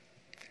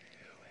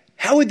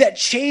 How would that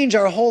change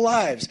our whole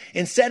lives?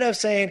 Instead of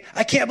saying,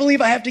 I can't believe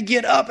I have to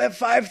get up at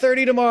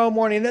 5:30 tomorrow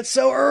morning. That's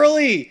so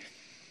early.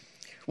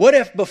 What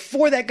if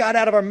before that got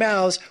out of our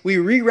mouths, we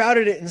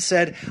rerouted it and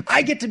said,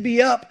 I get to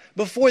be up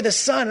before the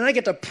sun and I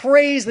get to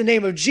praise the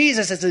name of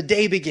Jesus as the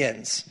day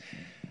begins.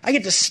 I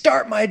get to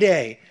start my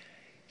day.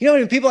 You know how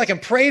many people I can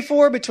pray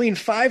for between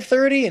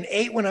 5:30 and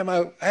 8 when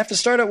I have to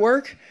start at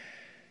work?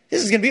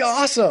 This is going to be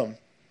awesome.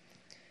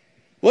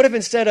 What if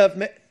instead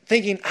of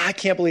thinking, I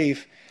can't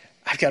believe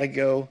I've got to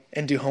go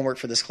and do homework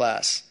for this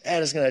class.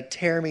 That is going to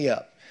tear me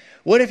up.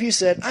 What if you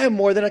said, I am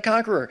more than a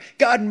conqueror.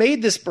 God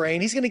made this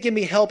brain. He's going to give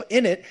me help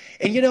in it.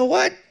 And you know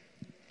what?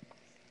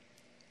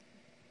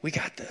 We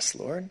got this,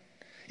 Lord.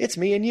 It's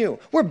me and you.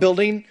 We're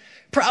building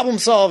problem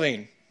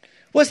solving.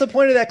 What's the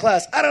point of that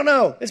class? I don't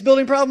know. It's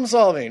building problem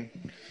solving.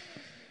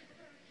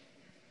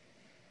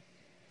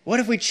 What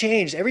if we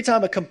changed? Every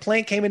time a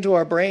complaint came into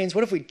our brains,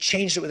 what if we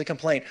changed it with a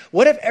complaint?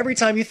 What if every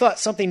time you thought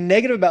something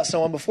negative about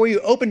someone, before you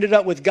opened it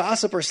up with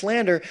gossip or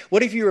slander,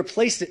 what if you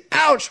replaced it,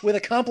 ouch, with a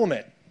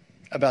compliment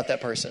about that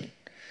person?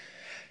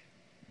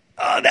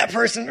 Oh, that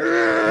person.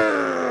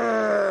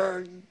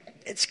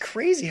 It's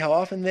crazy how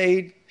often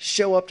they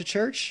show up to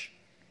church.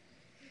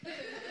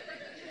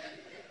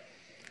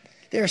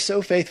 They're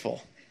so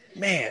faithful.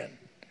 Man.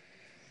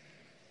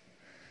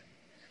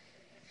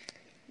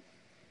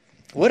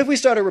 What if we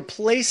started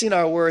replacing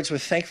our words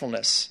with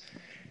thankfulness?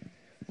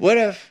 What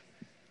if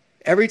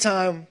every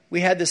time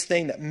we had this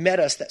thing that met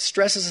us, that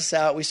stresses us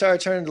out, we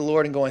started turning to the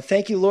Lord and going,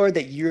 thank you, Lord,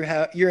 that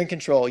you're in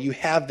control. You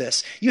have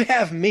this. You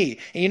have me.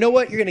 And you know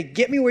what? You're going to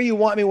get me where you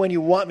want me when you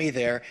want me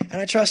there,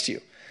 and I trust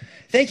you.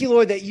 Thank you,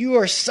 Lord, that you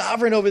are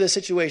sovereign over the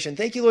situation.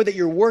 Thank you, Lord, that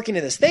you're working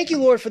in this. Thank you,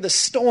 Lord, for the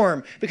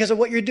storm because of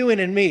what you're doing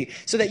in me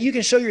so that you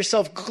can show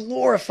yourself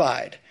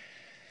glorified.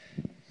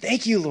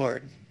 Thank you,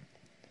 Lord.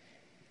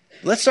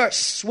 Let's start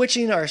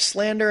switching our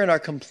slander and our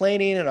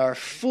complaining and our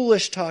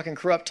foolish talk and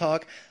corrupt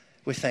talk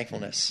with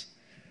thankfulness.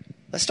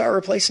 Let's start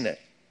replacing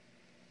it.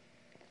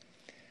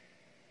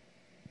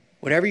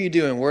 Whatever you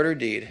do in word or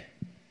deed,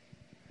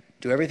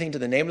 do everything to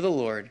the name of the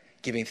Lord,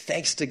 giving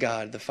thanks to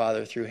God the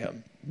Father through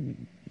him.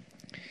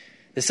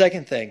 The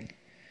second thing,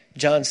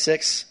 John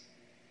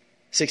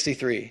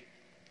 6:63.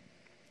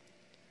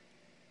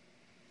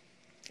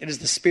 It is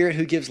the Spirit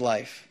who gives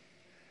life.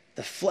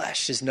 The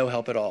flesh is no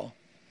help at all.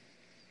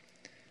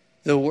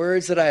 The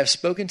words that I have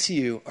spoken to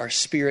you are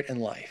spirit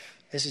and life.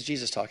 This is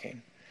Jesus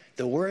talking.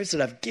 The words that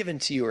I've given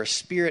to you are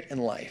spirit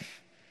and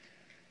life.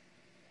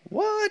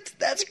 What?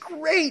 That's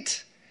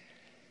great.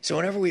 So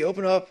whenever we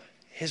open up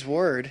his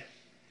word,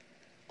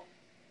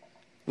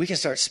 we can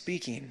start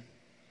speaking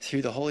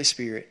through the Holy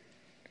Spirit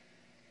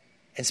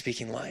and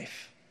speaking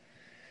life.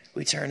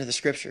 We turn to the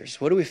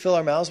scriptures. What do we fill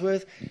our mouths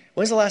with?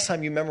 When's the last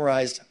time you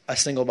memorized a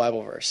single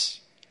Bible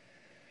verse?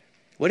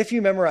 What if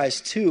you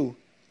memorized 2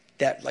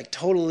 that like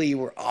totally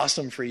were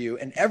awesome for you.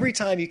 And every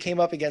time you came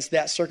up against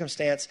that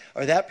circumstance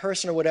or that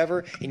person or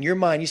whatever, in your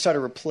mind, you started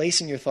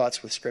replacing your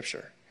thoughts with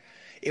Scripture.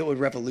 It would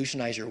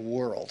revolutionize your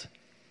world.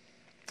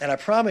 And I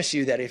promise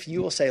you that if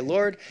you will say,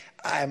 Lord,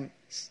 I'm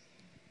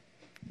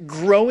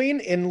growing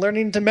in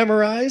learning to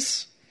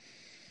memorize.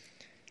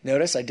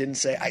 Notice I didn't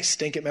say I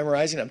stink at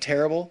memorizing. I'm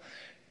terrible.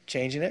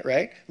 Changing it,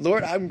 right?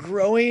 Lord, I'm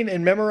growing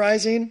in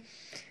memorizing,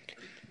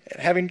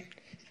 having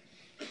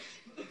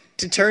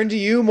to turn to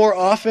you more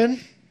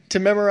often to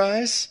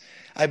memorize.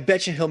 I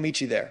bet you he'll meet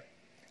you there.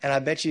 And I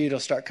bet you it'll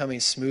start coming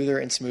smoother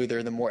and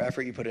smoother the more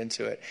effort you put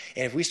into it.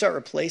 And if we start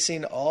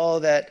replacing all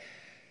that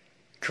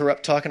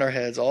corrupt talk in our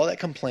heads, all that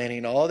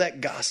complaining, all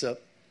that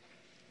gossip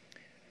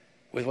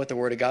with what the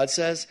Word of God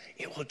says,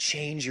 it will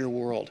change your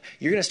world.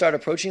 You're going to start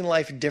approaching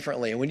life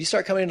differently. And when you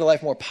start coming into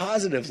life more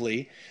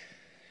positively,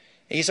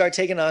 and you start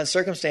taking on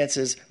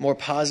circumstances more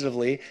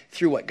positively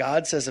through what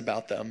God says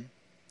about them,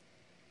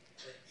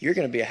 you're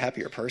going to be a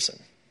happier person.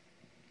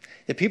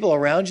 The people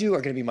around you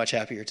are going to be much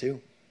happier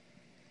too,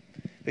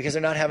 because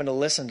they're not having to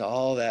listen to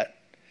all that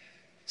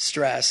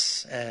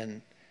stress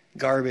and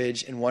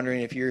garbage and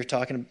wondering if you're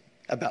talking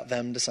about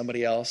them to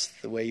somebody else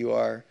the way you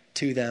are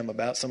to them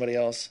about somebody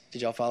else.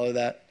 Did y'all follow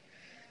that?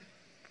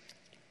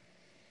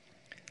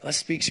 Let's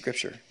speak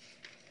Scripture.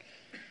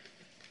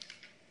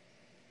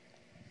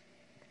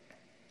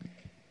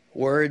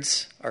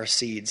 Words are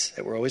seeds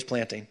that we're always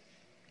planting,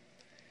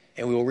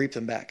 and we will reap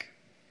them back.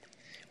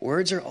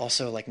 Words are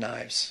also like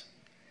knives,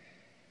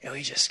 and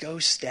we just go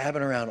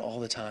stabbing around all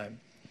the time.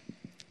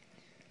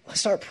 Let's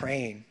start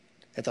praying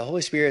that the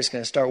Holy Spirit is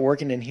going to start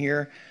working in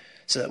here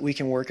so that we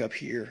can work up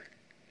here.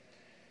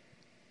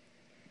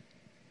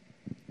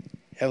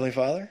 Heavenly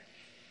Father,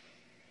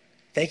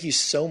 thank you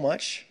so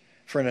much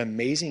for an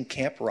amazing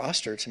camp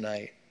roster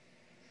tonight.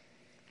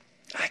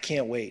 I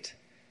can't wait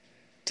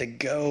to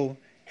go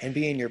and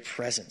be in your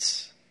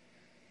presence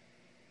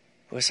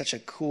with such a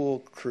cool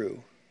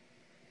crew.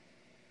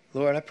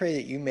 Lord, I pray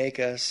that you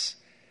make us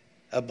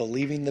a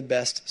believing the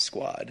best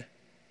squad.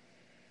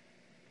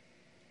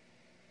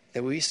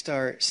 That we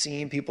start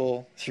seeing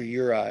people through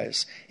your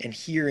eyes and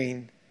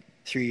hearing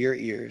through your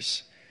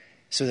ears,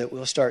 so that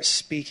we'll start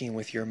speaking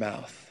with your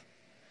mouth.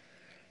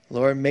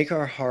 Lord, make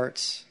our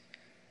hearts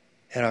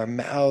and our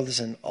mouths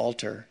an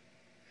altar,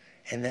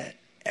 and that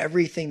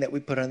everything that we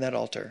put on that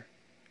altar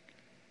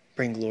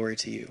bring glory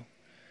to you.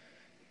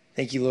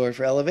 Thank you, Lord,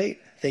 for Elevate.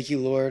 Thank you,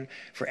 Lord,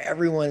 for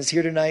everyone that's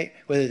here tonight,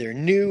 whether they're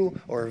new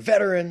or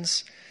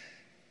veterans.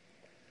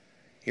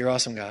 You're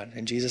awesome, God.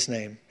 In Jesus'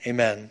 name,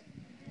 amen.